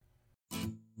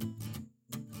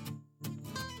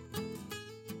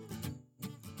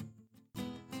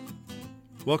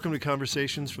Welcome to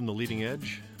Conversations from the Leading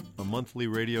Edge, a monthly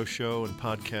radio show and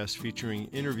podcast featuring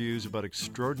interviews about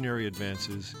extraordinary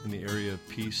advances in the area of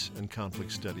peace and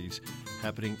conflict studies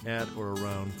happening at or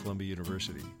around Columbia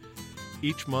University.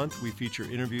 Each month, we feature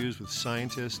interviews with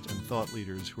scientists and thought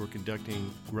leaders who are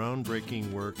conducting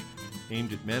groundbreaking work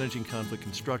aimed at managing conflict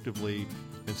constructively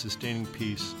and sustaining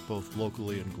peace both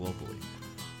locally and globally.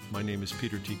 My name is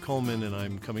Peter T. Coleman, and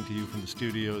I'm coming to you from the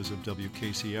studios of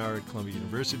WKCR at Columbia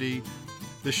University.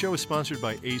 This show is sponsored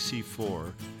by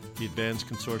AC4, the Advanced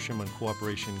Consortium on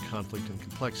Cooperation, Conflict, and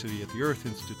Complexity at the Earth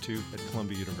Institute at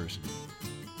Columbia University.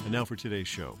 And now for today's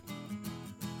show.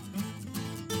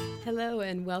 Hello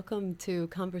and welcome to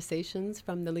Conversations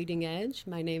from the Leading Edge.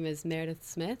 My name is Meredith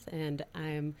Smith, and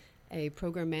I'm a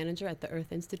program manager at the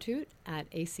Earth Institute at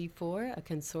AC4, a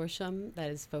consortium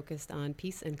that is focused on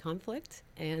peace and conflict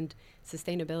and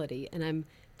sustainability. And I'm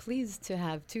pleased to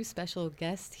have two special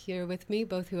guests here with me,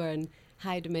 both who are in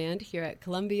high demand here at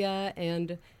Columbia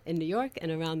and in New York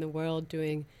and around the world,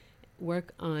 doing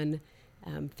work on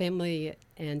family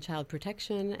and child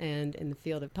protection and in the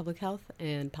field of public health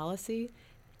and policy.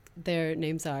 Their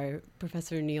names are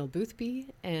Professor Neil Boothby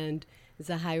and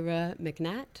Zahirah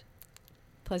McNatt.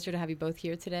 Pleasure to have you both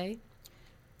here today.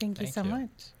 Thank you so much.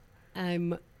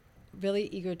 I'm really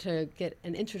eager to get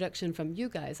an introduction from you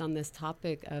guys on this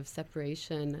topic of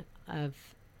separation of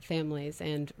families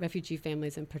and refugee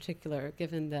families in particular,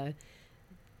 given the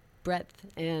breadth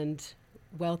and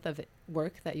wealth of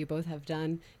work that you both have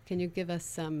done. Can you give us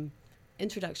some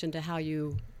introduction to how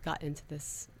you got into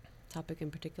this topic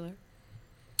in particular?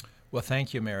 Well,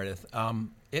 thank you, Meredith.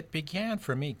 It began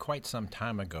for me quite some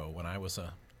time ago when I was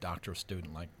a doctoral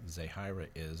student like Zahirah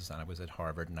is. I was at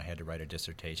Harvard and I had to write a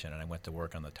dissertation, and I went to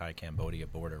work on the Thai-Cambodia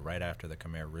border right after the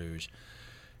Khmer Rouge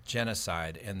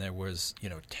genocide, and there was,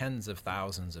 tens of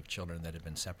thousands of children that had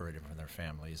been separated from their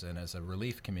families, and as a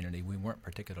relief community, we weren't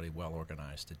particularly well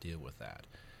organized to deal with that.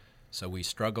 So we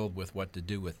struggled with what to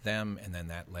do with them, and then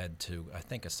that led to, I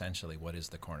think, essentially what is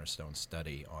the cornerstone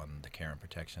study on the care and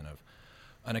protection of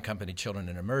unaccompanied children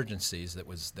in emergencies that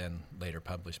was then later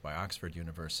published by Oxford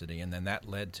University. And then that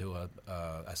led to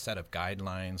a set of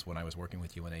guidelines. When I was working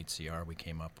with UNHCR, we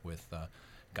came up with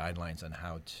guidelines on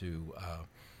how to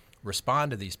respond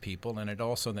to these people, and it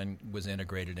also then was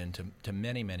integrated into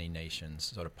many, many nations'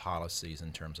 sort of policies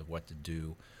in terms of what to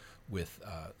do with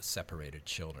separated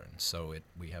children. So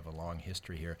we have a long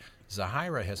history here.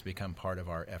 Zahirah has become part of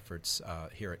our efforts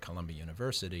here at Columbia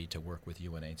University to work with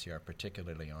UNHCR,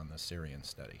 particularly on the Syrian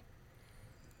study.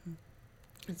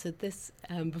 And so this,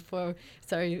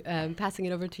 passing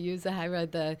it over to you,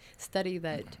 Zahirah, the study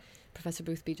that Professor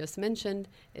Boothby just mentioned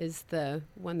is the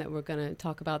one that we're going to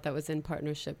talk about that was in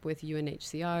partnership with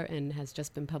UNHCR and has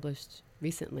just been published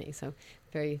recently. So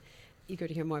very eager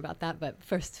to hear more about that. But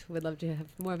first, we'd love to have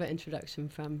more of an introduction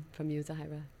from you,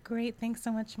 Zahirah. Great. Thanks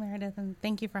so much, Meredith, and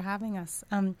thank you for having us.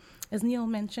 As Neil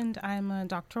mentioned, I'm a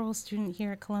doctoral student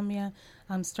here at Columbia.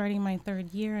 I'm starting my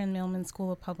third year in Mailman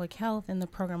School of Public Health in the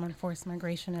program on forced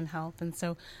migration and health. And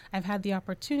so I've had the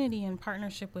opportunity in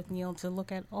partnership with Neil to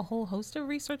look at a whole host of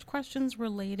research questions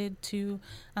related to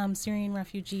Syrian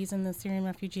refugees and the Syrian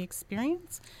refugee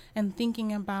experience, and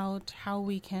thinking about how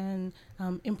we can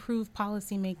improve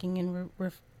policymaking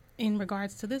in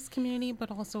regards to this community,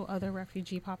 but also other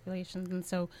refugee populations. And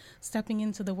so stepping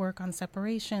into the work on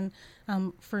separation,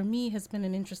 for me, has been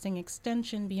an interesting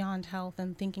extension beyond health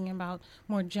and thinking about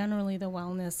more generally the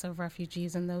wellness of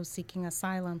refugees and those seeking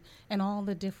asylum and all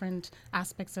the different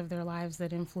aspects of their lives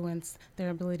that influence their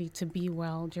ability to be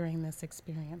well during this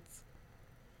experience.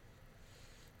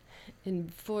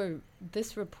 And for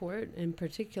this report in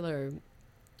particular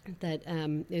that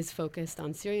is focused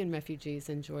on Syrian refugees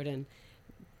in Jordan,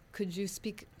 could you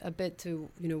speak a bit to,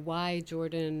 why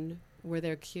Jordan, were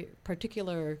there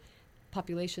particular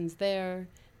populations there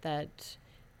that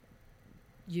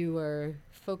you were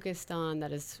focused on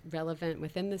that is relevant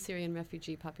within the Syrian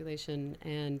refugee population,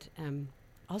 and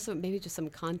also maybe just some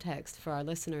context for our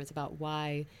listeners about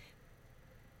why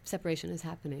separation is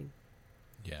happening?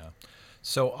 Yeah.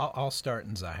 So I'll start,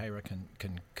 and Zahirah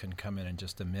can come in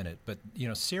just a minute. But,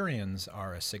 Syrians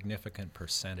are a significant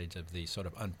percentage of the sort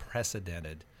of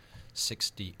unprecedented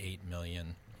 68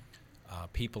 million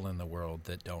people in the world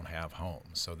that don't have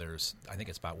homes. So I think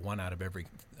it's about 1 out of every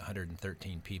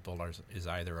 113 people is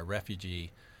either a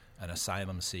refugee, an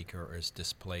asylum seeker, or is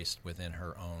displaced within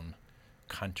her own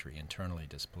country, internally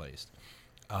displaced.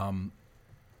 And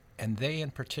they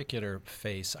in particular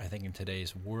face, I think, in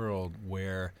today's world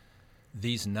where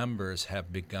these numbers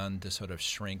have begun to sort of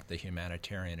shrink the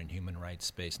humanitarian and human rights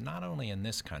space, not only in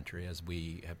this country, as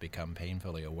we have become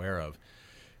painfully aware of,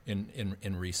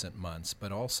 in recent months,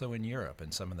 but also in Europe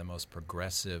and some of the most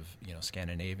progressive,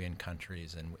 Scandinavian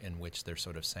countries in which they're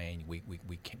sort of saying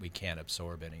we can't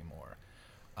absorb anymore.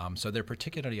 So they're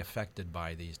particularly affected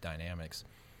by these dynamics.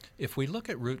 If we look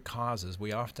at root causes,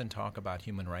 we often talk about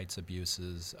human rights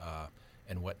abuses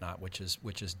and whatnot, which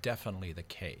is definitely the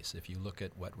case. If you look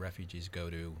at what refugees go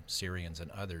to, Syrians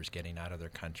and others getting out of their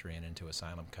country and into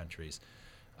asylum countries,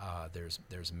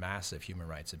 there's massive human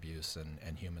rights abuse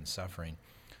and human suffering.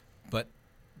 But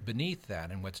beneath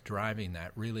that, and what's driving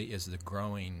that, really is the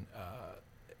growing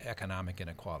economic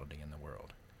inequality in the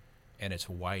world, and it's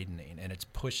widening, and it's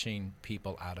pushing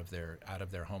people out of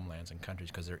their homelands and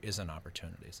countries because there isn't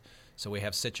opportunities. So we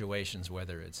have situations,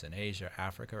 whether it's in Asia,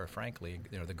 Africa, or frankly,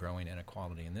 the growing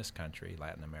inequality in this country,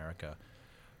 Latin America,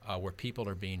 where people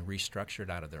are being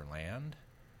restructured out of their land,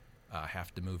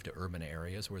 have to move to urban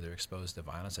areas where they're exposed to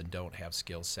violence and don't have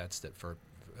skill sets that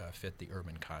fit the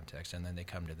urban context, and then they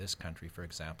come to this country, for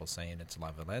example, saying it's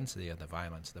la violencia, the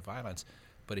violence.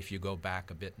 But if you go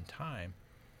back a bit in time,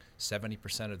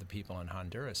 70% of the people in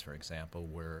Honduras, for example,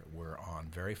 were on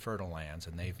very fertile lands,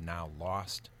 and they've now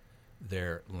lost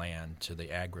their land to the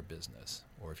agribusiness.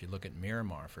 Or if you look at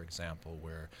Myanmar, for example,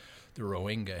 where the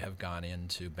Rohingya have gone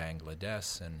into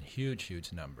Bangladesh in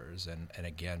huge numbers, and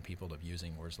again, people have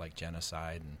using words like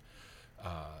genocide and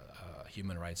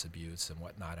human rights abuse and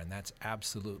whatnot, and that's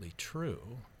absolutely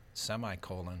true,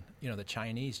 the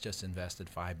Chinese just invested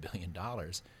 $5 billion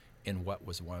in what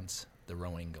was once the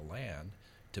Rohingya land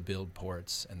to build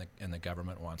ports, and the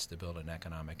government wants to build an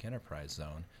economic enterprise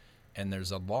zone. And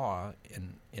there's a law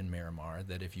in Myanmar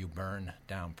that if you burn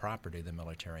down property, the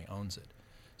military owns it.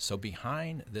 So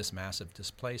behind this massive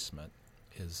displacement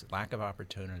is lack of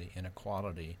opportunity,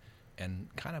 inequality, and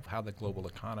kind of how the global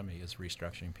economy is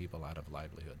restructuring people out of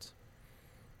livelihoods.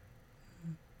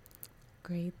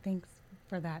 Great, thanks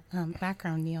for that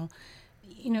background, Neil.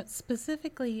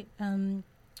 Specifically,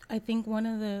 I think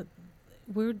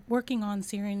we're working on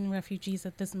Syrian refugees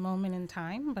at this moment in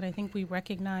time, but I think we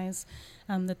recognize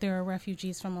that there are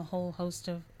refugees from a whole host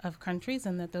of countries,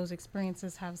 and that those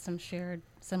experiences have some shared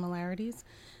similarities.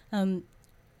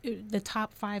 The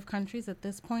top 5 countries at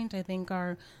this point, I think,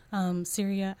 are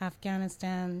Syria,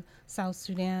 Afghanistan, South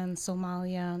Sudan,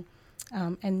 Somalia,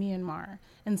 and Myanmar.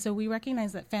 And so we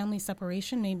recognize that family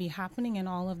separation may be happening in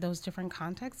all of those different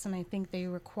contexts, and I think they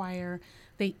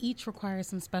each require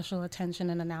some special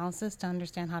attention and analysis to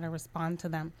understand how to respond to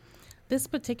them. This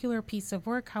particular piece of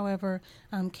work, however,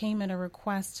 came at a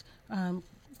request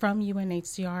from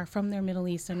UNHCR, from their Middle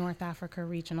East and North Africa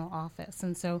regional office.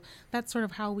 And so that's sort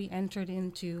of how we entered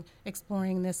into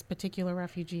exploring this particular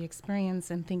refugee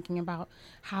experience and thinking about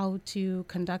how to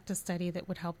conduct a study that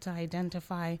would help to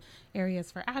identify areas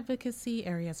for advocacy,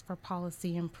 areas for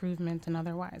policy improvement, and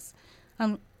otherwise.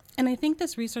 And I think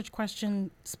this research question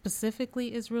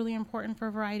specifically is really important for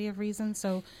a variety of reasons.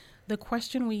 So the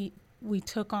question we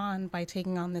took on by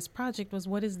taking on this project was,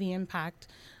 what is the impact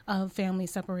of family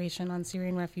separation on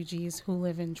Syrian refugees who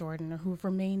live in Jordan or who've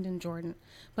remained in Jordan,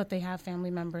 but they have family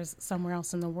members somewhere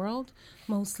else in the world,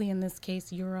 mostly in this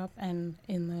case Europe and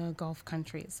in the Gulf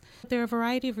countries. There are a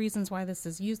variety of reasons why this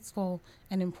is useful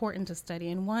and important to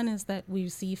study, and one is that we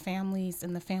see families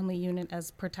and the family unit as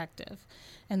protective.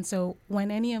 And so when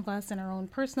any of us in our own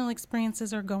personal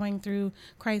experiences are going through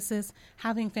crisis,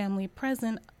 having family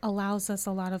present allows us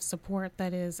a lot of support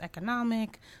that is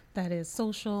economic, that is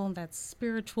social, that's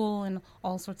spiritual, and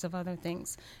all sorts of other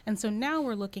things. And so now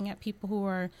we're looking at people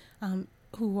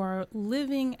who are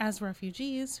living as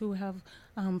refugees, who have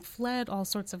fled all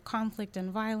sorts of conflict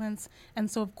and violence. And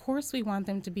so, of course, we want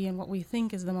them to be in what we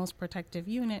think is the most protective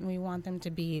unit, and we want them to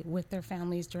be with their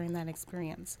families during that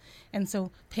experience. And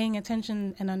so paying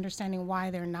attention and understanding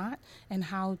why they're not and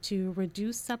how to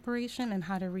reduce separation and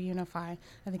how to reunify,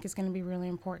 I think is going to be really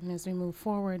important as we move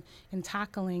forward in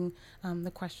tackling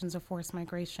the questions of forced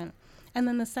migration. And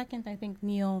then the second, I think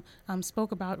Neil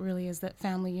spoke about really, is that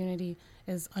family unity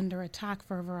is under attack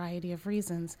for a variety of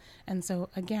reasons. And so,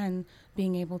 again,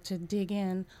 being able to dig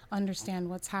in, understand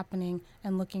what's happening,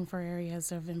 and looking for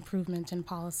areas of improvement in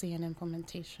policy and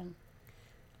implementation.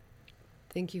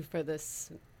 Thank you for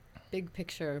this big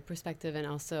picture perspective and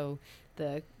also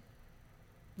the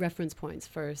reference points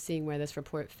for seeing where this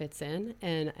report fits in.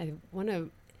 And I want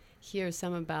to hear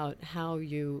some about how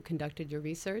you conducted your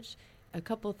research. A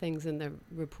couple things in the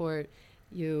report,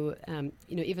 even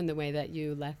the way that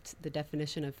you left the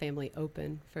definition of family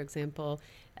open, for example,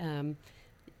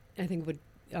 I think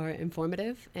are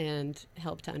informative and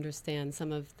help to understand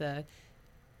some of the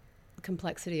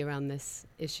complexity around this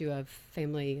issue of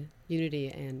family unity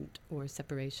and or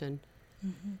separation.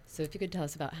 Mm-hmm. So if you could tell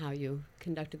us about how you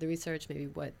conducted the research, maybe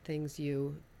what things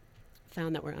you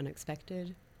found that were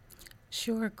unexpected.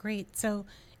 Sure, great. So,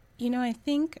 I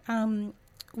think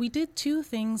we did two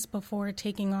things before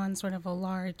taking on sort of a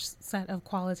large set of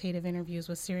qualitative interviews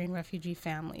with Syrian refugee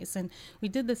families. And we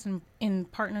did this in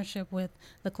partnership with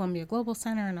the Columbia Global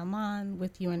Center in Amman,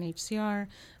 with UNHCR.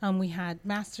 We had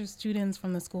master's students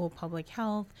from the School of Public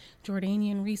Health,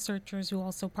 Jordanian researchers who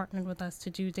also partnered with us to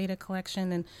do data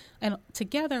collection. And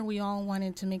together we all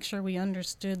wanted to make sure we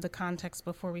understood the context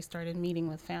before we started meeting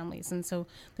with families. And so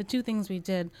the two things we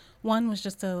did, one was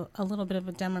just a little bit of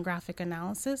a demographic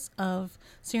analysis of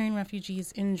Syrian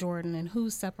refugees in Jordan and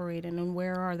who's separated and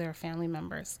where are their family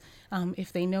members.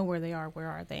 If they know where they are, where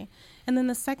are they? And then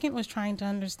the second was trying to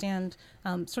understand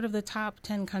sort of the top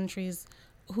 10 countries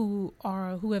who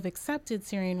have accepted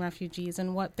Syrian refugees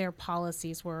and what their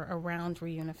policies were around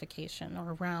reunification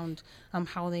or around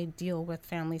how they deal with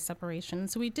family separation.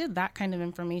 So we did that kind of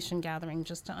information gathering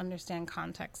just to understand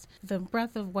context. The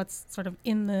breadth of what's sort of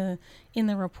in the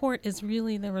report is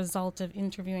really the result of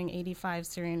interviewing 85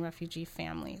 Syrian refugee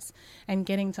families and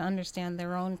getting to understand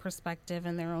their own perspective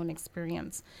and their own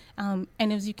experience. And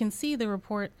as you can see, the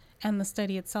report and the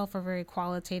study itself are very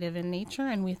qualitative in nature,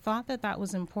 and we thought that that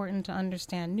was important to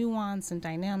understand nuance and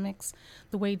dynamics,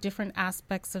 the way different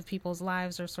aspects of people's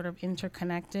lives are sort of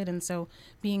interconnected. And so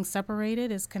being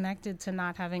separated is connected to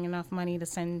not having enough money to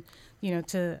send,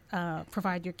 to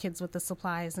provide your kids with the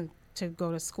supplies and to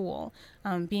go to school.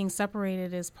 Being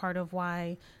separated is part of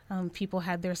why people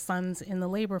had their sons in the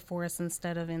labor force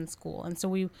instead of in school. And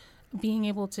so being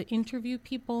able to interview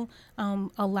people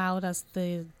allowed us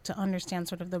to understand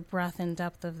sort of the breadth and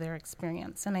depth of their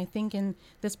experience. And I think in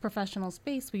this professional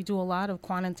space, we do a lot of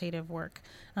quantitative work.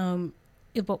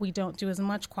 What we don't do as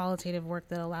much qualitative work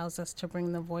that allows us to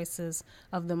bring the voices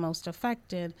of the most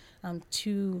affected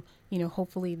to,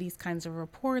 hopefully these kinds of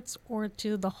reports or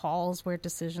to the halls where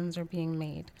decisions are being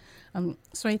made.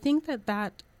 So I think that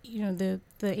the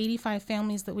 85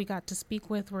 families that we got to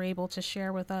speak with were able to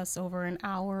share with us over an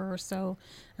hour or so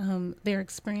their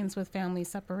experience with family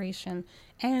separation,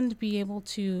 and we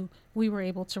were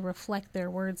able to reflect their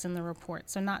words in the report.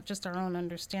 So not just our own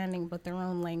understanding, but their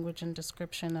own language and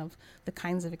description of the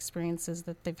kinds of experiences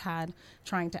that they've had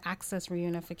trying to access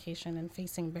reunification and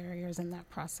facing barriers in that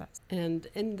process. And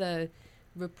in the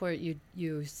report, you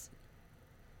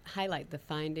highlight the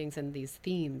findings and these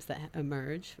themes that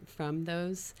emerge from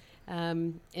those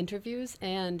interviews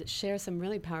and share some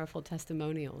really powerful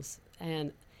testimonials.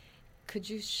 And could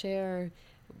you share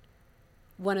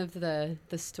one of the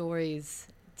stories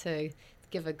to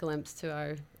give a glimpse to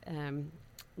our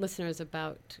listeners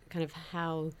about kind of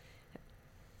how,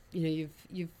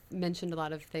 you've mentioned a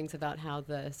lot of things about how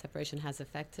the separation has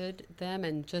affected them,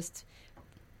 and just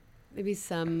maybe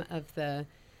some of the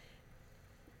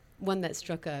one that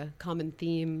struck a common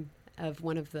theme of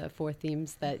one of the four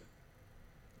themes that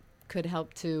could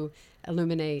help to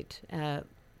illuminate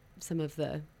some of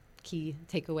the key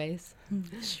takeaways?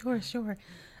 Sure.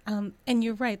 And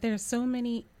you're right, there's so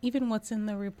many, even what's in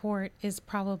the report is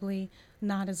probably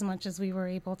not as much as we were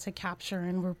able to capture,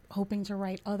 and we're hoping to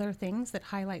write other things that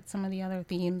highlight some of the other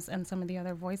themes and some of the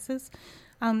other voices.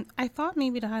 I thought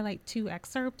maybe to highlight two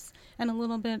excerpts and a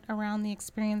little bit around the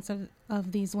experience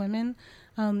of these women.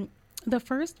 The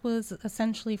first was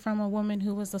essentially from a woman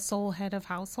who was the sole head of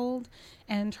household,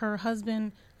 and her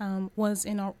husband was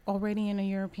already in a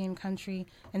European country,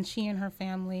 and she and her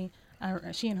family,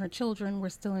 she and her children were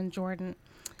still in Jordan.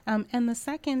 And the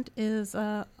second is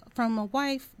from a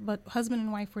wife, but husband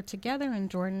and wife were together in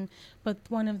Jordan, but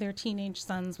one of their teenage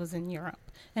sons was in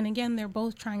Europe. And again, they're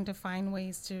both trying to find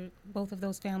both of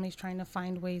those families trying to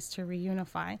find ways to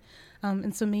reunify.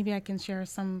 And so maybe I can share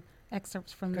some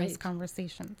excerpts from those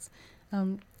conversations.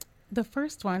 The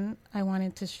first one I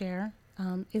wanted to share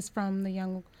is from the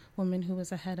young woman who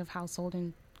was a head of household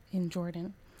in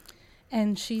Jordan.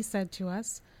 And she said to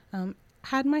us,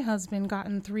 had my husband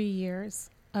gotten 3 years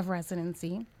of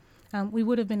residency, we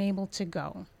would have been able to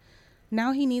go.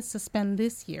 Now he needs to spend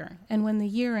this year, and when the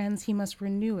year ends, he must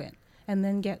renew it and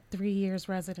then get 3 years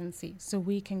residency so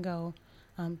we can go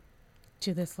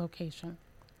to this location.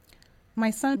 My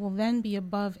son will then be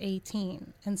above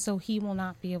 18, and so he will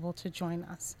not be able to join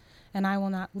us, and I will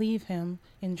not leave him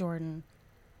in Jordan.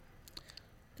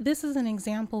 This is an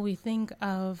example, we think,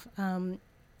 of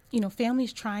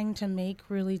families trying to make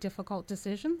really difficult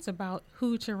decisions about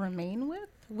who to remain with,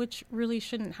 which really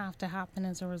shouldn't have to happen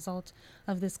as a result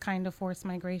of this kind of forced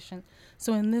migration.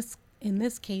 So in this in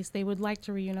this case, they would like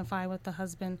to reunify with the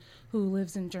husband who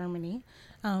lives in Germany,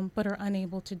 but are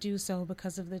unable to do so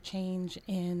because of the change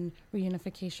in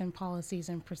reunification policies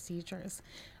and procedures.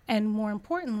 And more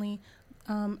importantly,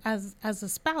 as a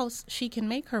spouse, she can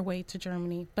make her way to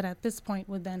Germany, but at this point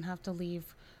would then have to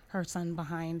leave her son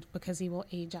behind because he will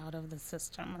age out of the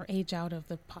system or age out of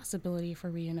the possibility for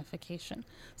reunification.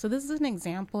 So this is an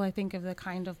example, I think, of the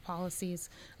kind of policies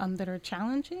that are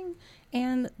challenging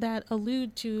and that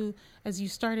allude to, as you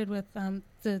started with,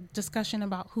 the discussion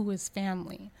about who is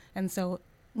family. And so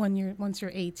once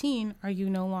you're 18, are you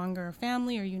no longer a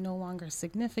family? Are you no longer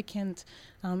significant?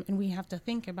 And we have to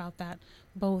think about that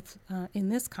both in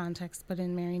this context, but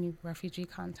in marrying refugee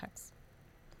context.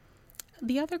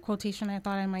 The other quotation I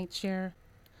thought I might share,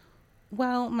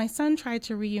 well, my son tried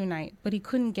to reunite, but he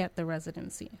couldn't get the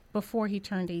residency before he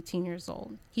turned 18 years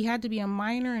old. He had to be a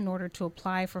minor in order to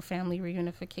apply for family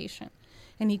reunification.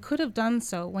 And he could have done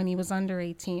so when he was under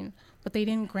 18, but they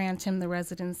didn't grant him the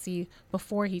residency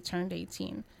before he turned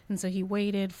 18. And so he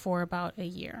waited for about a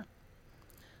year.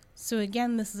 So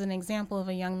again, this is an example of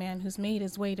a young man who's made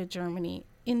his way to Germany,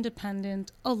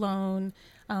 independent, alone,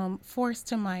 forced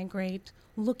to migrate,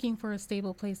 looking for a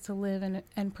stable place to live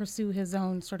and pursue his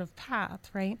own sort of path,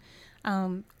 right?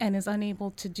 And is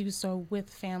unable to do so with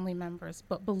family members,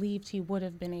 but believed he would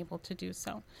have been able to do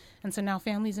so. And so now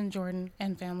families in Jordan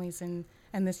and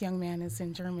and this young man is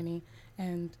in Germany,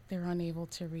 and they're unable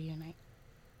to reunite.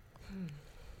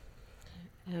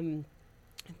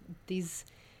 These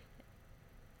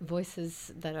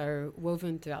voices that are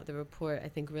woven throughout the report, I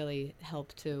think, really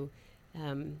help to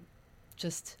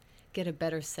just get a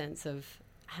better sense of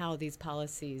how these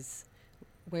policies,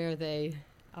 where they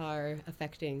are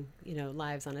affecting,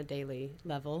 lives on a daily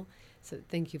level. So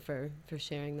thank you for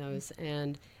sharing those.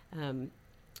 And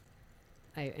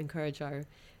I encourage our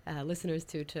listeners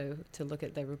to look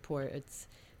at the report. It's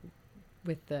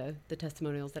with the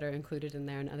testimonials that are included in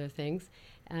there and other things.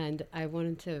 And I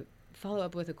wanted to follow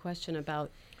up with a question about,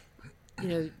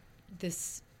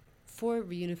 this for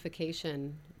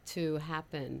reunification to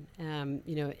happen,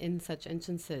 in such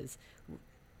instances.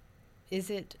 Is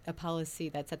it a policy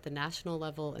that's at the national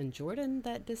level in Jordan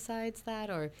that decides that?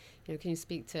 Or, can you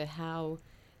speak to how,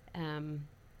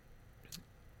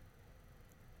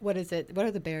 what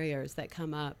are the barriers that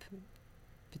come up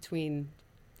between,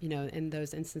 in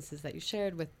those instances that you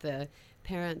shared with the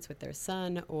parents, with their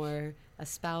son or a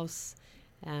spouse?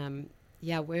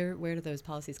 Where do those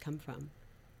policies come from?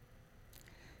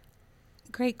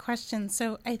 Great question.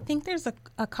 So I think there's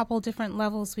a couple different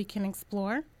levels we can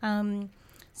explore.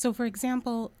 So, for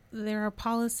example, there are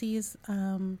policies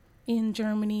in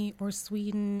Germany or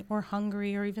Sweden or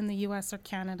Hungary or even the U.S. or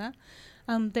Canada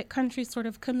that countries sort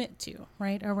of commit to,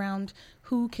 right, around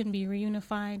who can be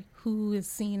reunified, who is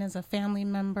seen as a family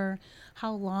member,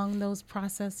 how long those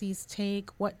processes take,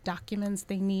 what documents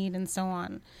they need, and so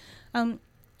on.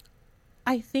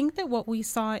 I think that what we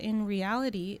saw in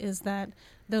reality is that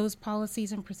those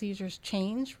policies and procedures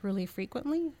change really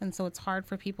frequently, and so it's hard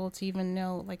for people to even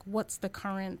know, what's the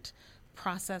current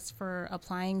process for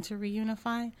applying to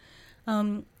reunify.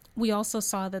 We also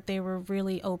saw that they were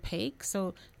really opaque,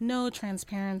 so no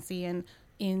transparency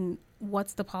in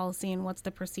what's the policy and what's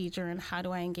the procedure and how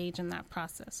do I engage in that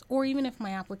process. Or even if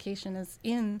my application is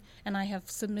in and I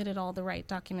have submitted all the right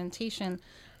documentation,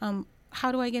 how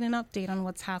do I get an update on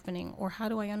what's happening? Or how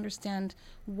do I understand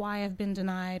why I've been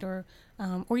denied or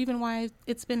even why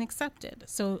it's been accepted?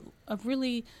 So a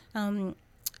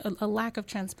lack of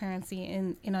transparency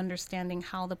in understanding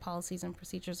how the policies and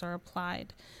procedures are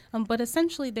applied. But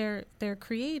essentially they're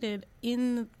created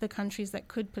in the countries that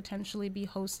could potentially be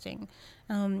hosting.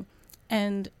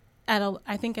 And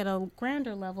I think at a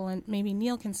grander level, and maybe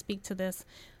Neil can speak to this,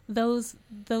 those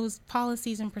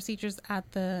policies and procedures at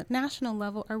the national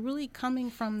level are really coming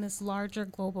from this larger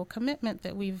global commitment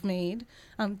that we've made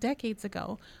decades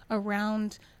ago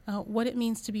around what it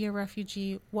means to be a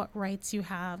refugee, what rights you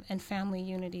have, and family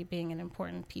unity being an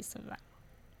important piece of that.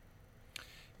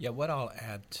 Yeah, what I'll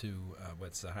add to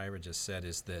what Zahirah just said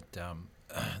is that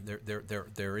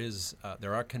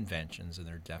there are conventions and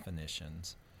there are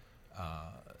definitions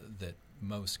that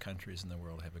most countries in the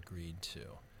world have agreed to.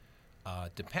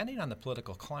 Depending on the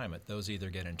political climate, those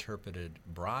either get interpreted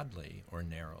broadly or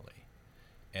narrowly.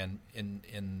 And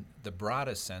in the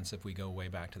broadest sense, if we go way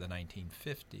back to the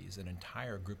 1950s, an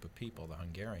entire group of people, the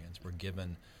Hungarians, were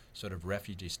given sort of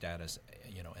refugee status,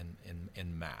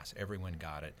 in mass. Everyone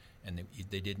got it, and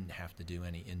they didn't have to do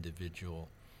any individual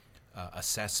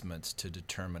assessments to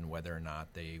determine whether or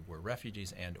not they were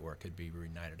refugees and or could be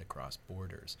reunited across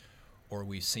borders. or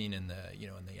we've seen in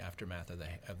the aftermath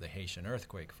of the Haitian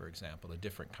earthquake, for example, a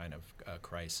different kind of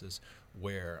crisis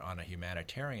where, on a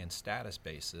humanitarian status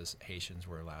basis, Haitians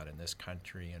were allowed in this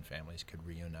country and families could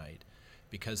reunite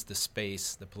because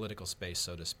the political space,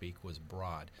 so to speak, was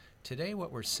broad. Today,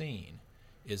 what we're seeing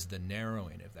is the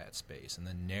narrowing of that space and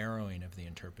the narrowing of the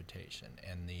interpretation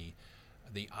and the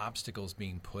obstacles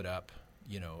being put up,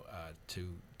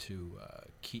 to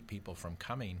keep people from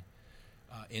coming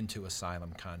into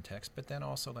asylum context, but then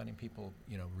also letting people,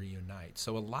 reunite.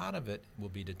 So a lot of it will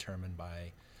be determined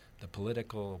by the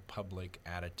political, public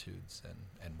attitudes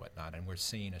and whatnot, and we're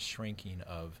seeing a shrinking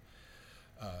of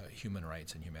human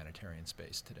rights and humanitarian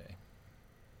space today.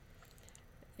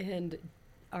 And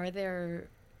are there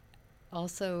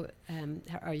also,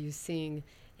 are you seeing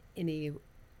any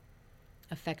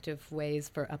effective ways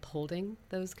for upholding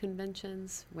those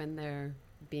conventions when they're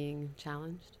being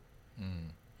challenged?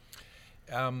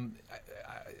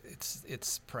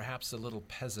 It's perhaps a little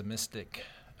pessimistic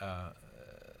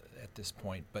at this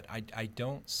point, but I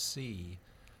don't see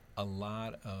a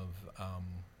lot of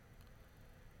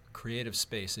creative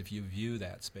space if you view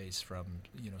that space from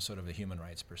sort of a human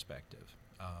rights perspective,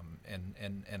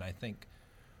 and I think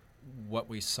what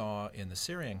we saw in the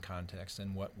Syrian context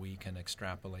and what we can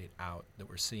extrapolate out that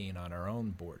we're seeing on our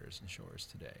own borders and shores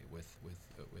today with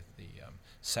the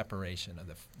separation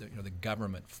of the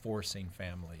government forcing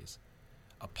families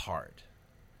apart.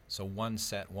 So one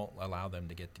set won't allow them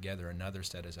to get together. Another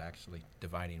set is actually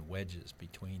dividing wedges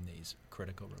between these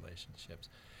critical relationships.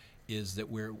 Is that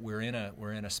we're in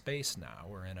a space now.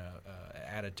 We're in a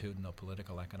attitudinal,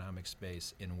 political, economic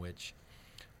space in which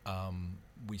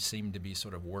we seem to be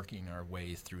sort of working our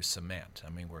way through cement. I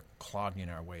mean, we're clogging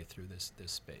our way through this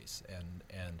space,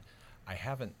 and I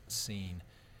haven't seen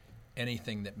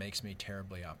anything that makes me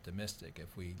terribly optimistic.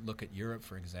 If we look at Europe,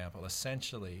 for example,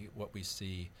 essentially what we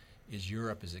see is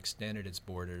Europe has extended its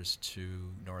borders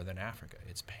to northern Africa.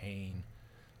 It's paying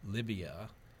Libya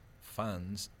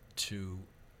funds to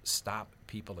stop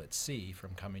people at sea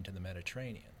from coming to the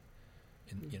Mediterranean,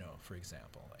 for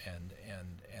example,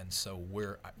 and so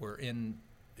we're in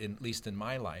at least in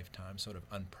my lifetime, sort of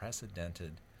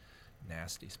unprecedented,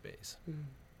 nasty space.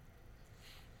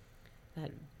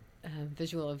 That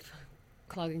visual of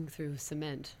clogging through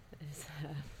cement is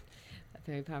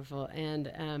very powerful,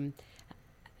 and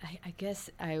I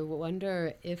guess I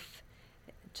wonder if,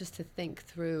 just to think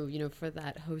through, for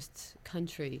that host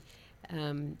country,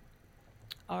 what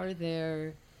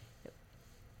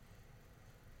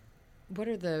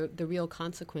are the real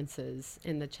consequences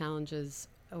and the challenges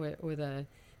or the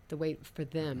wait for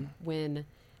them when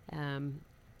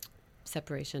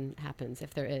separation happens,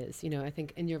 if there is? I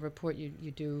think in your report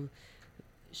you do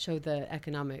show the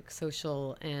economic,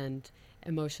 social, and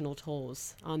emotional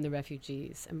tolls on the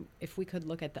refugees. And if we could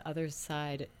look at the other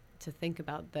side to think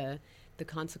about the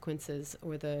consequences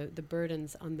or the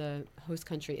burdens on the host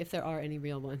country, if there are any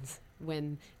real ones,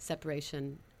 when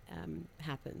separation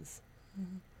happens.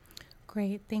 Mm-hmm.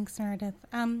 Great. Thanks, Meredith.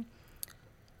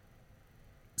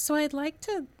 So I'd like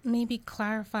to maybe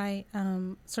clarify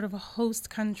sort of host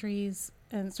countries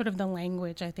and sort of the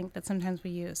language I think that sometimes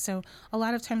we use. So a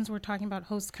lot of times we're talking about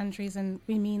host countries and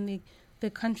we mean the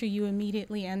country you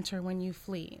immediately enter when you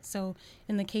flee. So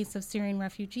in the case of Syrian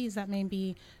refugees, that may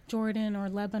be Jordan or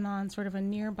Lebanon, sort of a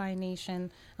nearby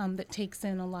nation that takes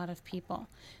in a lot of people.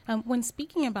 When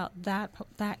speaking about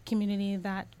that community,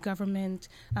 that government,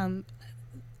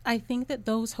 I think that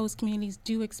those host communities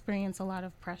do experience a lot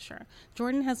of pressure.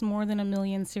 Jordan has more than 1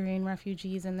 million Syrian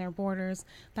refugees in their borders.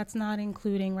 That's not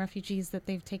including refugees that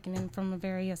they've taken in from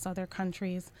various other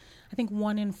countries. I think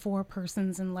 1 in 4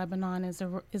 persons in Lebanon is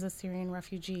a Syrian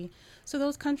refugee. So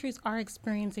those countries are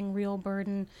experiencing real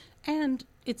burden. And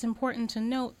it's important to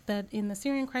note that in the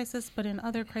Syrian crisis, but in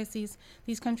other crises,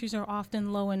 these countries are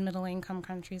often low and middle income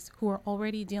countries who are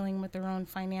already dealing with their own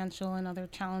financial and other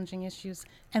challenging issues,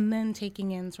 and then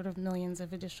taking in sort of millions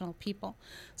of additional people.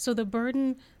 So the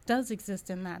burden does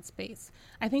exist in that space.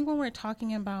 I think when we're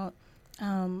talking about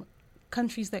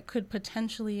countries that could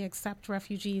potentially accept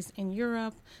refugees in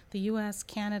Europe, the U.S.,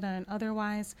 Canada, and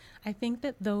otherwise, I think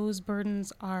that those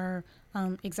burdens are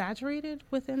exaggerated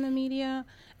within the media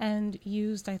and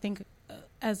used, I think,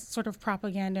 as sort of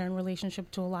propaganda in relationship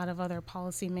to a lot of other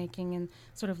policy making and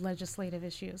sort of legislative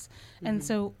issues. Mm-hmm. And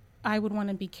so I would want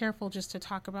to be careful just to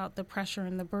talk about the pressure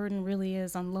and the burden really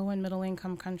is on low and middle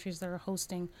income countries that are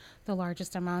hosting the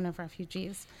largest amount of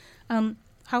refugees.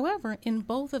 However, in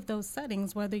both of those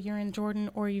settings, whether you're in Jordan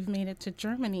or you've made it to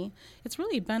Germany, it's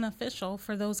really beneficial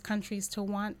for those countries to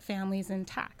want families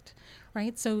intact,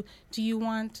 right? So do you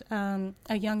want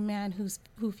a young man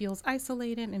who feels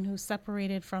isolated and who's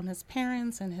separated from his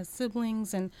parents and his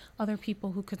siblings and other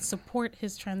people who could support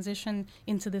his transition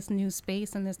into this new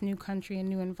space and this new country and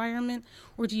new environment?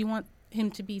 Or do you want him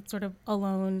to be sort of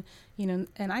alone,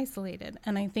 and isolated?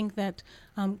 And I think that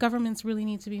governments really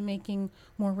need to be making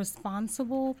more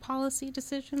responsible policy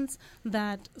decisions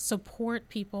that support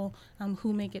people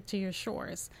who make it to your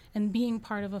shores. And being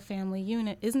part of a family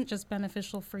unit isn't just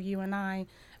beneficial for you and I,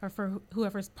 or for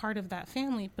whoever's part of that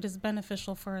family, but is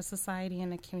beneficial for a society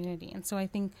and a community. And so I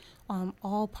think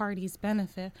all parties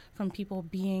benefit from people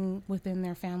being within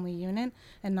their family unit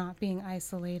and not being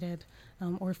isolated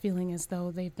or feeling as though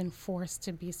they've been forced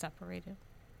to be separated.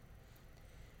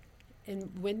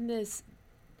 And when there's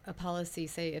a policy,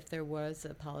 say if there was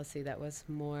a policy that was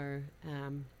more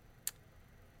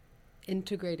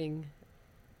integrating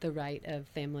the right of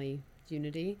family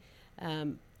unity,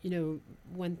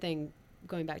 one thing,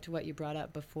 going back to what you brought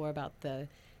up before about the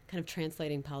kind of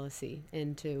translating policy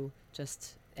into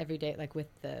just everyday, like with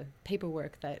the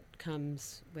paperwork that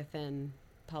comes within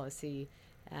policy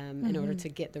in order to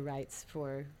get the rights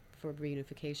for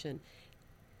reunification.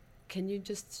 Can you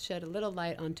just shed a little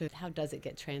light onto how does it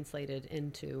get translated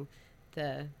into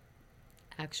the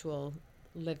actual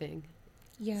living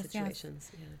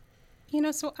situations?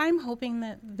 Yeah. So I'm hoping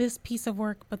that this piece of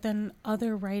work, but then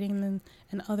other writing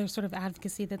and other sort of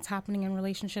advocacy that's happening in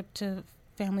relationship to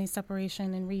family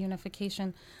separation and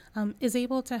reunification is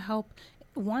able to help,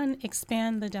 one,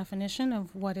 expand the definition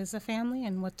of what is a family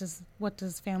and what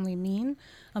does family mean,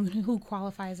 who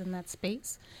qualifies in that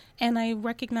space. And I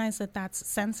recognize that that's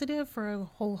sensitive for a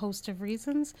whole host of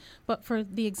reasons, but for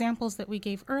the examples that we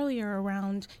gave earlier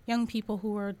around young people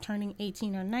who are turning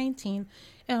 18 or 19,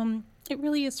 it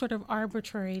really is sort of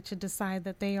arbitrary to decide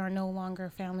that they are no longer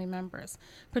family members,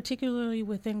 particularly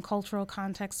within cultural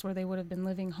contexts where they would have been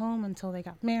living home until they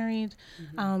got married,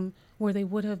 where they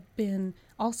would have been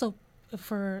also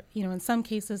for, in some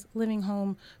cases, living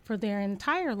home for their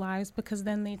entire lives, because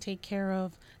then they take care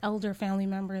of elder family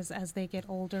members as they get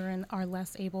older and are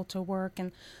less able to work.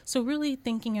 And so really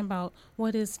thinking about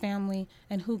what is family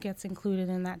and who gets included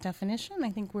in that definition,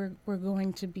 I think we're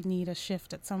going to need a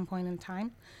shift at some point in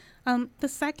time. The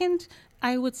second,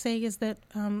 I would say, is that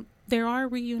there are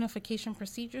reunification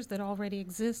procedures that already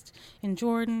exist in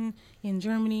Jordan, in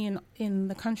Germany, and in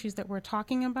the countries that we're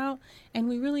talking about, and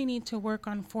we really need to work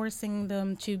on forcing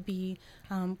them to be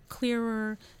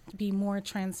clearer, to be more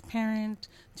transparent,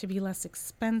 to be less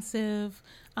expensive.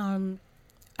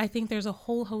 I think there's a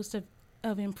whole host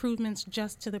of improvements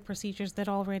just to the procedures that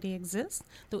already exist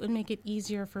that would make it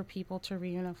easier for people to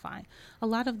reunify. A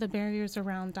lot of the barriers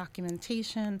around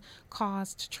documentation,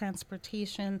 cost,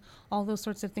 transportation, all those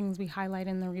sorts of things we highlight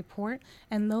in the report,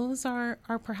 and those are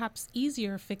perhaps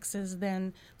easier fixes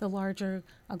than the larger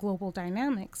global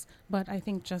dynamics, but I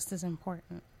think just as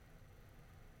important.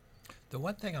 The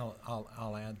one thing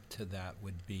I'll add to that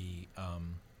would be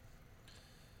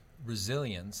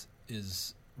resilience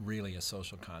is really a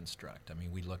social construct. I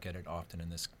mean, we look at it often in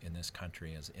this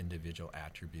country as individual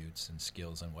attributes and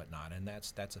skills and whatnot, and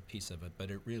that's a piece of it. But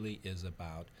it really is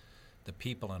about the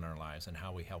people in our lives and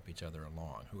how we help each other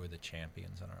along, who are the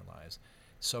champions in our lives.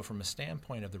 So from a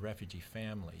standpoint of the refugee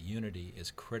family, unity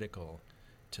is critical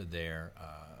to their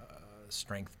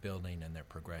strength building and their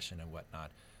progression and whatnot.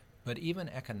 But even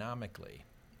economically,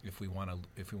 if we want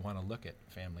to look at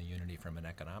family unity from an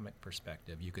economic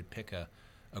perspective, you could pick a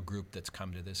group that's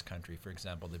come to this country, for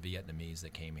example, the Vietnamese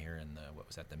that came here in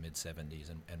the mid-'70s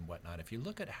and whatnot. If you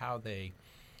look at how they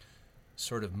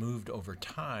sort of moved over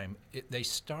time, they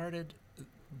started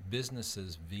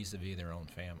businesses vis-a-vis their own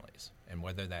families. And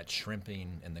whether that's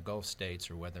shrimping in the Gulf states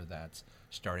or whether that's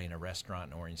starting a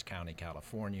restaurant in Orange County,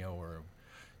 California, or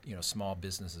small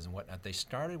businesses and whatnot, they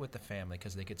started with the family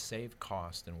because they could save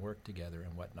cost and work together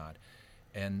and whatnot.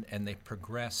 And they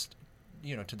progressed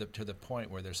to the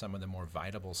point where there's some of the more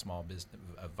vital small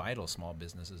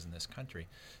businesses in this country.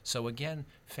 So again,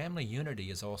 family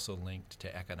unity is also linked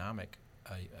to economic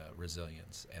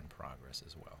resilience and progress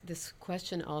as well. This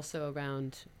question also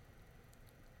around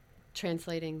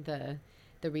translating the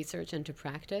research into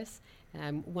practice.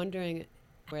 I'm wondering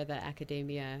where the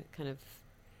academia kind of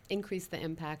increased the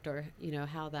impact, or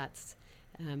how that's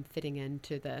fitting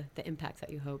into the impacts that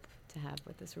you hope to have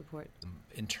with this report.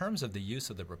 In terms of the use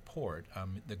of the report,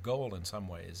 the goal in some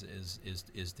ways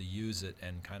is to use it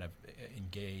and kind of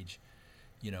engage,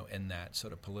 in that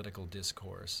sort of political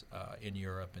discourse in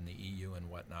Europe and the EU and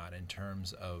whatnot, in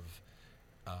terms of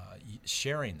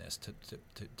sharing this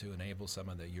to enable some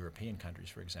of the European countries,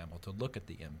 for example, to look at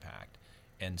the impact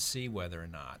and see whether or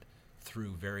not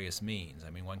through various means. I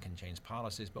mean, one can change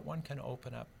policies, but one can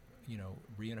open up,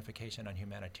 reunification on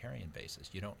humanitarian basis.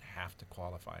 You don't have to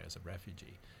qualify as a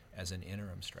refugee as an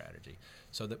interim strategy.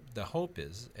 So the hope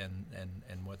is, and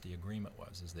what the agreement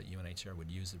was, is that UNHCR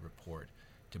would use the report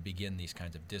to begin these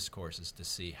kinds of discourses to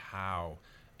see how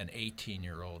an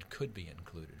 18-year-old could be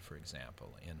included, for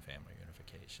example, in family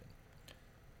reunification.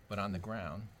 But on the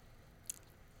ground...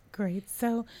 Great.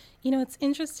 So, it's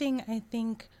interesting. I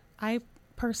think I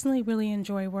personally really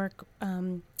enjoy work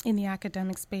in the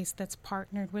academic space that's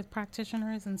partnered with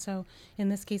practitioners. And so in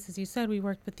this case, as you said, we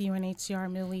worked with the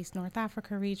UNHCR Middle East North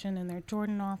Africa region and their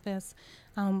Jordan office,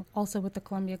 also with the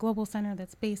Columbia Global Center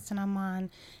that's based in Amman.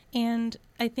 And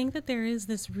I think that there is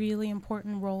this really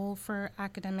important role for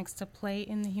academics to play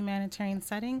in the humanitarian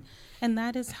setting, and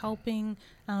that is helping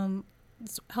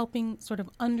sort of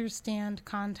understand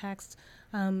context,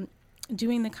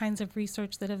 doing the kinds of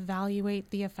research that evaluate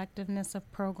the effectiveness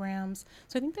of programs.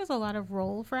 So I think there's a lot of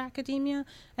role for academia,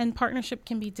 and partnership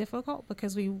can be difficult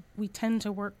because we tend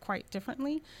to work quite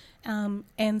differently.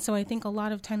 And so I think a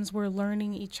lot of times we're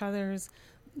learning each other's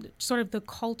sort of the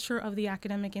culture of the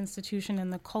academic institution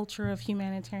and the culture of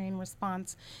humanitarian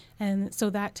response. And so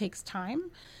that takes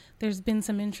time. There's been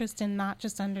some interest in not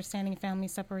just understanding family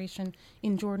separation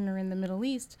in Jordan or in the Middle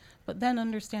East, but then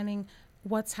understanding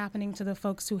what's happening to the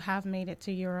folks who have made it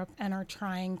to Europe and are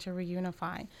trying to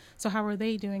reunify. So how are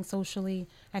they doing socially,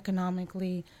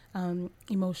 economically,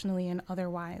 emotionally, and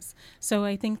otherwise? So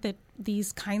I think that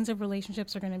these kinds of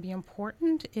relationships are going to be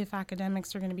important if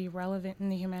academics are going to be relevant in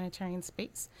the humanitarian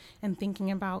space, and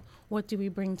thinking about what do we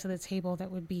bring to the table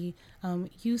that would be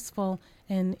useful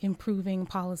in improving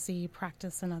policy,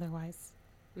 practice, and otherwise.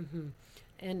 Mm-hmm.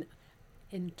 And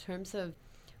in terms of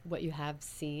what you have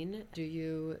seen, do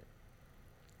you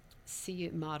see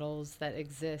models that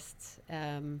exist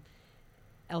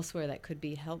elsewhere that could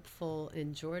be helpful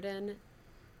in Jordan,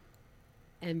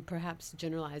 and perhaps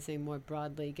generalizing more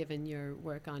broadly, given your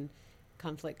work on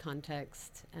conflict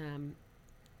context,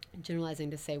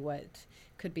 generalizing to say what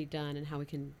could be done and how we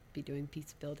can be doing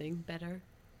peace building better?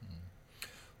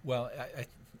 Well, I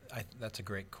that's a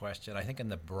great question. I think in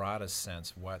the broadest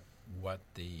sense, what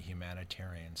the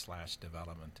humanitarian /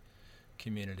 development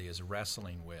community is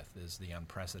wrestling with is the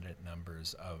unprecedented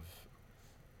numbers of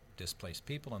displaced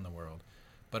people in the world,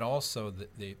 but also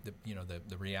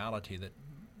the reality that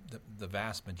the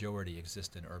vast majority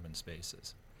exist in urban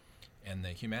spaces. And the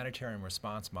humanitarian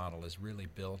response model is really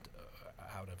built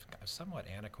out of a somewhat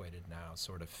antiquated now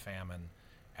sort of famine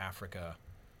Africa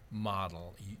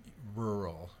model,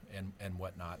 rural and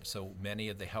whatnot. So many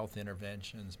of the health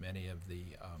interventions, many of the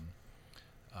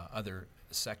other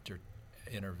sector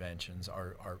interventions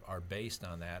are based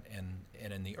on that,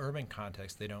 and in the urban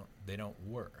context they don't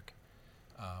work.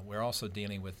 We're also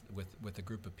dealing with a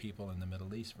group of people in the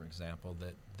Middle East, for example,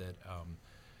 that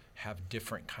have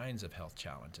different kinds of health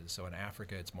challenges. So in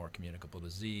Africa, it's more communicable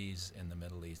disease. In the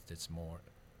Middle East, it's more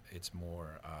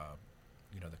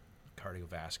the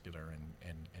cardiovascular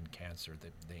and cancer,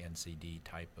 the NCD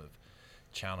type of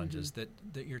challenges that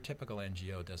your typical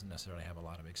NGO doesn't necessarily have a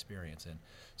lot of experience in.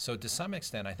 So to some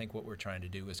extent, I think what we're trying to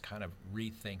do is kind of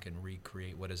rethink and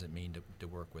recreate what does it mean to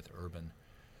work with urban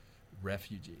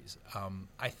refugees.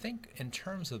 I think in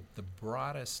terms of the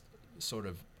broadest sort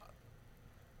of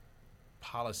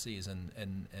policies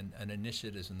and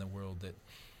initiatives in the world that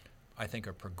I think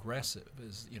are progressive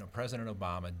is, President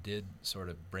Obama did sort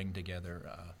of bring together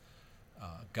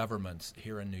governments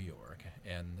here in New York,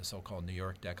 and the so-called New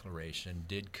York Declaration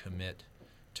did commit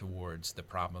towards the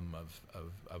problem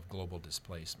of global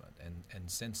displacement.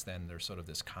 And since then, there's sort of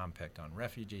this compact on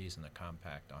refugees and the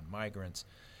compact on migrants.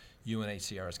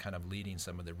 UNHCR is kind of leading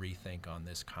some of the rethink on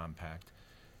this compact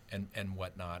and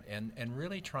whatnot, and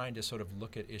really trying to sort of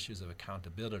look at issues of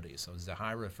accountability. So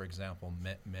Zahirah, for example,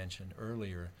 mentioned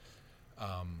earlier,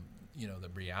 the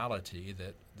reality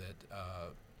that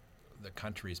the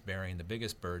countries bearing the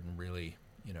biggest burden really,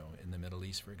 in the Middle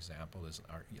East, for example, is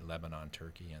Lebanon,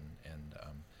 Turkey,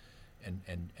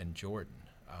 and Jordan.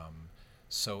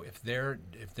 So if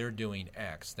they're doing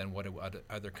X, then what do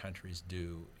other countries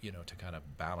do, to kind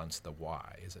of balance the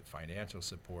Y? Is it financial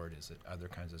support? Is it other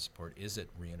kinds of support? Is it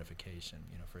reunification,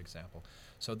 for example?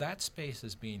 So that space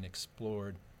is being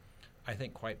explored, I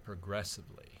think, quite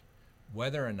progressively.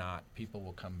 Whether or not people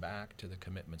will come back to the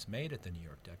commitments made at the New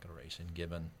York Declaration,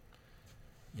 given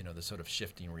the sort of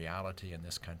shifting reality in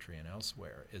this country and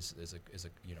elsewhere, is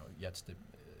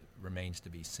remains to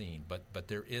be seen. But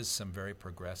there is some very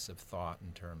progressive thought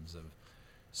in terms of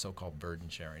so-called burden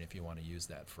sharing, if you want to use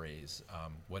that phrase.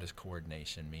 What does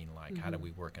coordination mean like? Mm-hmm. How do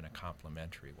we work in a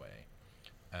complementary way?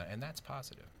 And that's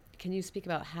positive. can you speak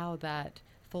about how that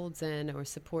folds in or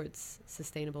supports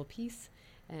sustainable peace,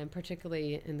 and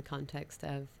particularly in the context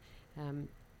of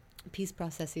peace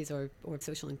processes or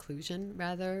social inclusion,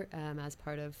 rather, as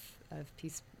part of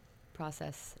peace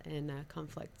process in a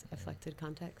conflict-affected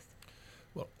context?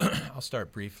 Well, I'll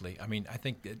start briefly. I mean, I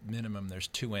think at minimum there's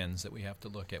two ends that we have to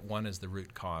look at. One is the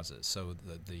root causes, so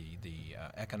the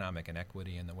economic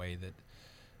inequity in the way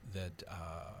that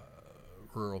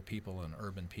rural people and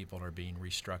urban people are being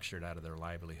restructured out of their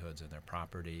livelihoods and their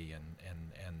property,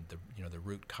 and the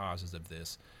root causes of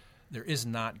this. There is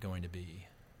not going to be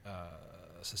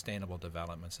sustainable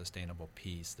development, sustainable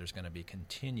peace. There's going to be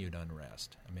continued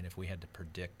unrest. I mean, if we had to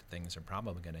predict, things are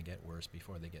probably going to get worse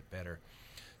before they get better.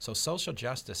 So social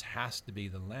justice has to be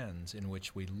the lens in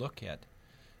which we look at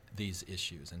these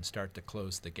issues and start to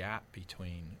close the gap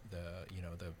between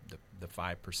the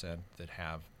 5% that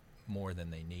have more than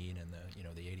they need and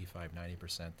the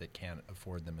 85-90% that can't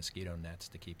afford the mosquito nets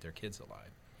to keep their kids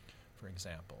alive, for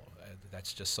example.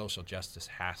 That's just social justice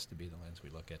has to be the lens we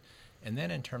look at. And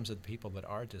then in terms of the people that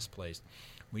are displaced,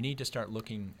 we need to start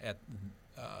looking at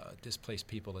displaced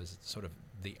people as sort of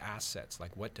the assets,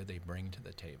 like what do they bring to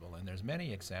the table. And there's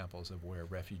many examples of where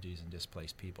refugees and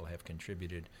displaced people have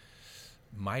contributed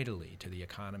mightily to the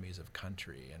economies of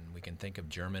country. And we can think of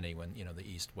Germany when, the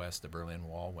East-West, the Berlin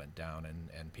Wall went down,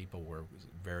 and people were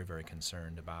very, very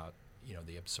concerned about,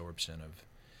 the absorption of,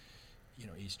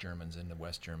 East Germans in the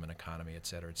West German economy, et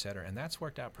cetera, and that's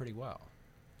worked out pretty well.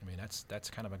 I mean, that's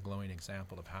kind of a glowing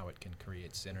example of how it can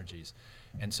create synergies.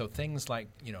 And so things like,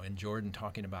 in Jordan,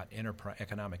 talking about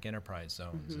economic enterprise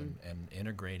zones and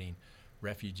integrating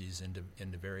refugees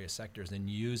into various sectors and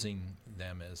using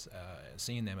them as,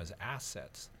 seeing them as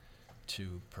assets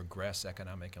to progress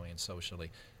economically and socially.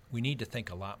 We need to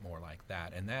think a lot more like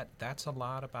that. And that's a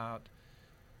lot about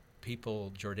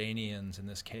people, Jordanians in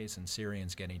this case, and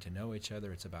Syrians getting to know each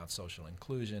other. It's about social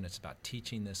inclusion. It's about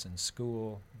teaching this in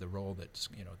school, the role that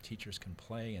teachers can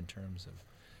play in terms of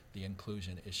the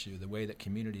inclusion issue, the way that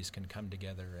communities can come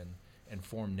together and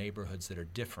form neighborhoods that are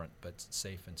different but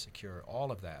safe and secure.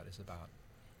 All of that is about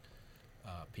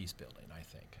peace building, I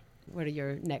think. What are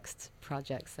your next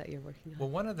projects that you're working on? Well,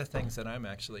 one of the things that I'm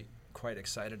actually quite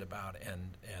excited about,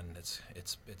 and it's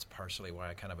partially why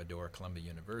I kind of adore Columbia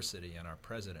University and our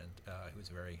president, who's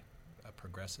very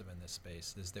progressive in this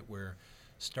space, is that we're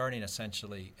starting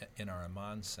essentially in our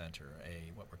Amman Center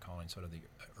what we're calling sort of the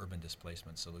Urban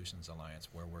Displacement Solutions Alliance,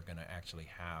 where we're going to actually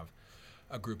have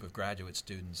a group of graduate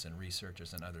students and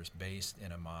researchers and others based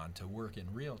in Amman to work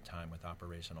in real time with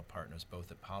operational partners,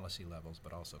 both at policy levels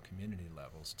but also community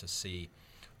levels, to see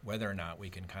whether or not we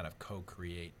can kind of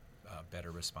co-create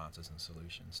better responses and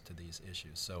solutions to these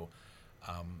issues. So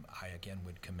I again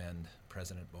would commend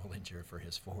President Bollinger for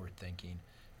his forward thinking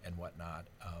and whatnot.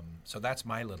 So that's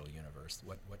my little universe.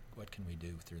 What can we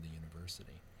do through the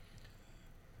university?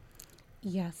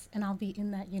 Yes, and I'll be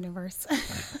in that universe.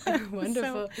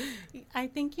 Wonderful. So I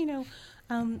think,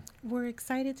 we're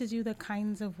excited to do the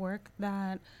kinds of work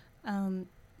that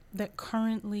that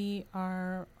currently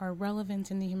are relevant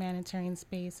in the humanitarian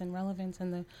space and relevant in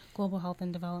the global health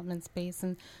and development space.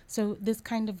 And so these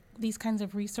kinds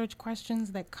of research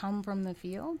questions that come from the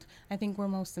field, I think we're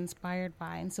most inspired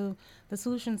by. And so the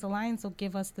Solutions Alliance will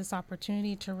give us this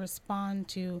opportunity to respond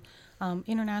to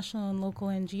international and local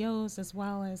NGOs, as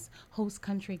well as host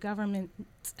country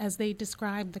governments, as they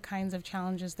describe the kinds of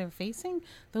challenges they're facing.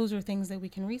 Those are things that we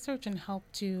can research and help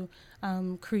to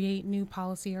create new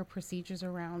policy or procedures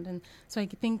around. And so I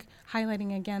think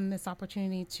highlighting again this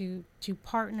opportunity to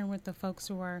partner with the folks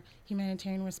who are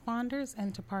humanitarian responders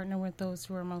and to partner with those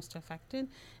who are most affected.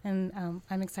 And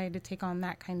I'm excited to take on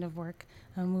that kind of work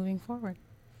moving forward.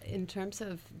 In terms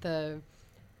of the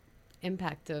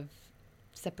impact of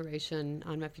separation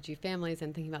on refugee families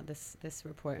and thinking about this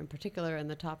report in particular and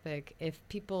the topic, if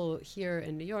people here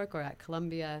in New York or at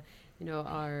Columbia,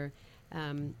 are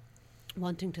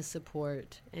wanting to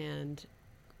support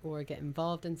or get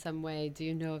involved in some way, do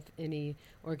you know of any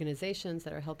organizations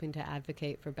that are helping to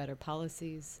advocate for better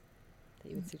policies that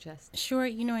you would suggest? Sure.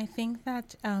 I think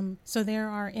that so there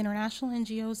are international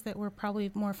NGOs that we're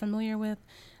probably more familiar with.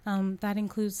 That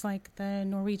includes like the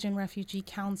Norwegian Refugee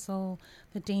Council,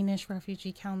 the Danish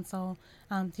Refugee Council,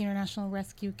 the International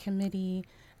Rescue Committee,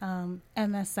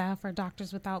 MSF, or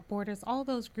Doctors Without Borders. All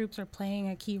those groups are playing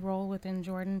a key role within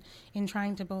Jordan in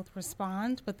trying to both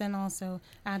respond, but then also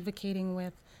advocating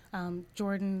with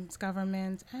Jordan's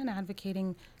government and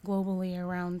advocating globally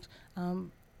around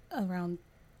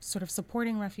sort of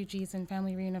supporting refugees and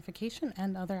family reunification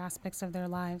and other aspects of their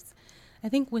lives. I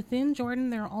think within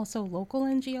Jordan, there are also local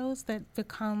NGOs that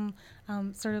become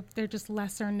they're just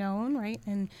lesser known, right?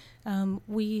 And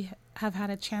we have had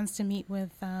a chance to meet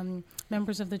with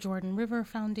members of the Jordan River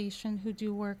Foundation who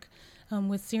do work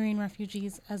with Syrian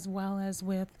refugees, as well as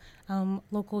with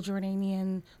local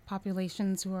Jordanian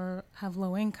populations who have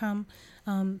low income.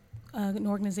 An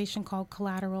organization called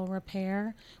Collateral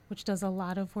Repair, which does a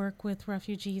lot of work with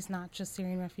refugees, not just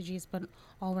Syrian refugees, but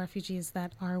all refugees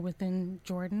that are within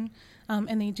Jordan.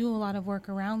 And they do a lot of work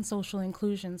around social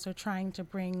inclusion, so trying to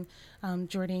bring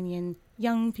Jordanian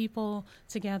young people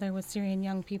together with Syrian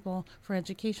young people for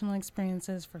educational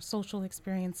experiences, for social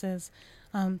experiences.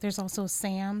 There's also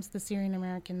SAMS, the Syrian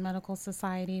American Medical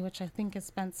Society, which I think has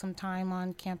spent some time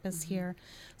on campus here.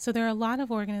 So there are a lot of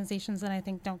organizations that I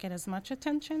think don't get as much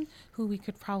attention, who we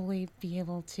could probably be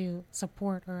able to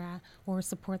support or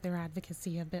support their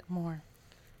advocacy a bit more.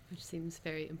 Which seems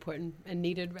very important and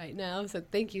needed right now. So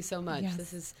thank you so much. Yes.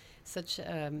 This is such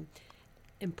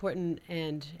important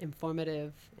and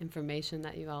informative information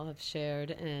that you all have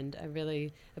shared, and I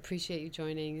really appreciate you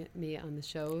joining me on the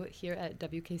show here at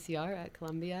WKCR at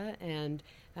Columbia and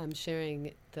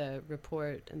sharing the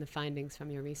report and the findings from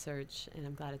your research, and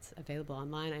I'm glad it's available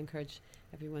online. I encourage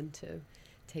everyone to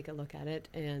take a look at it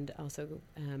and also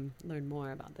learn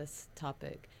more about this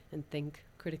topic and think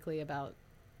critically about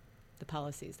the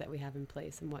policies that we have in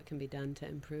place and what can be done to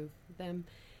improve them.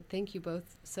 Thank you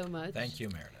both so much. Thank you,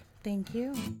 Meredith. Thank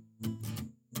you.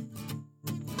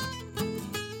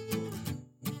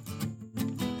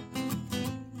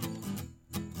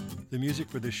 The music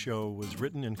for this show was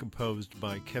written and composed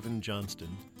by Kevin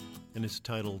Johnston and is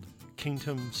titled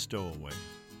Kingdom Stowaway.